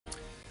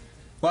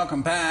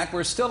Welcome back.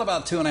 We're still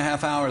about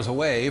 2.5 hours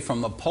away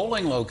from the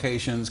polling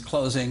locations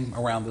closing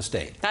around the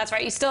state. That's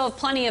right. You still have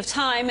plenty of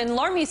time. And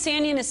Larmie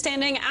Sanyon is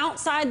standing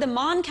outside the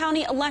Mon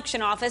County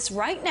election office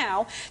right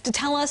now to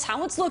tell us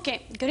how it's looking.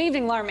 Good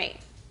evening, Larmie.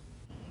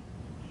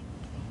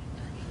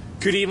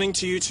 Good evening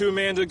to you too,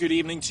 Amanda. Good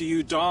evening to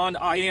you, Dawn.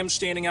 I am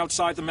standing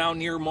outside the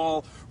Mountaineer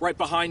Mall. Right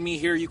behind me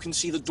here, you can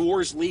see the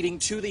doors leading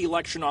to the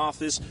election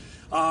office.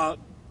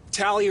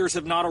 Talliers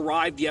have not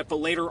arrived yet, but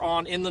later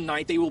on in the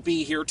night, they will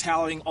be here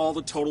tallying all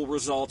the total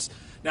results.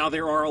 Now,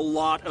 there are a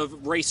lot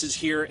of races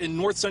here. In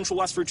north central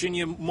West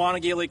Virginia,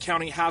 Monongalia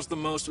County has the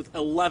most with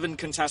 11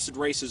 contested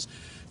races.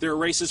 There are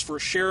races for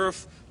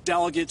sheriff,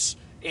 delegates,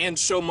 and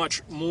so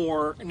much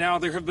more. Now,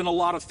 there have been a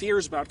lot of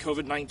fears about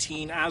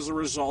COVID-19 as a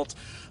result.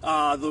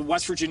 The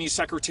West Virginia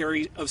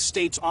Secretary of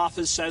State's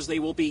office says they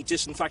will be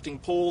disinfecting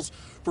polls,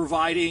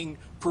 providing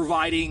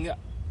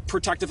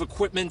protective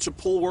equipment to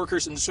poll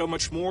workers and so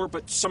much more,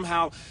 but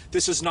somehow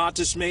this has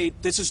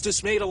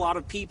dismayed a lot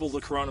of people, the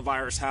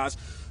coronavirus has.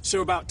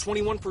 So about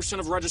 21%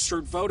 of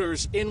registered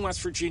voters in West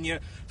Virginia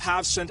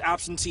have sent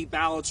absentee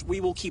ballots.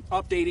 We will keep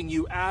updating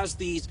you as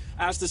the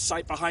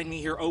site behind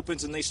me here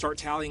opens and they start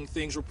tallying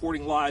things.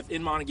 Reporting live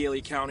in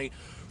Monongalia County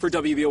for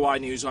WBOI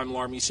News, I'm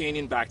Larmie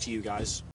Sanyon. Back to you guys.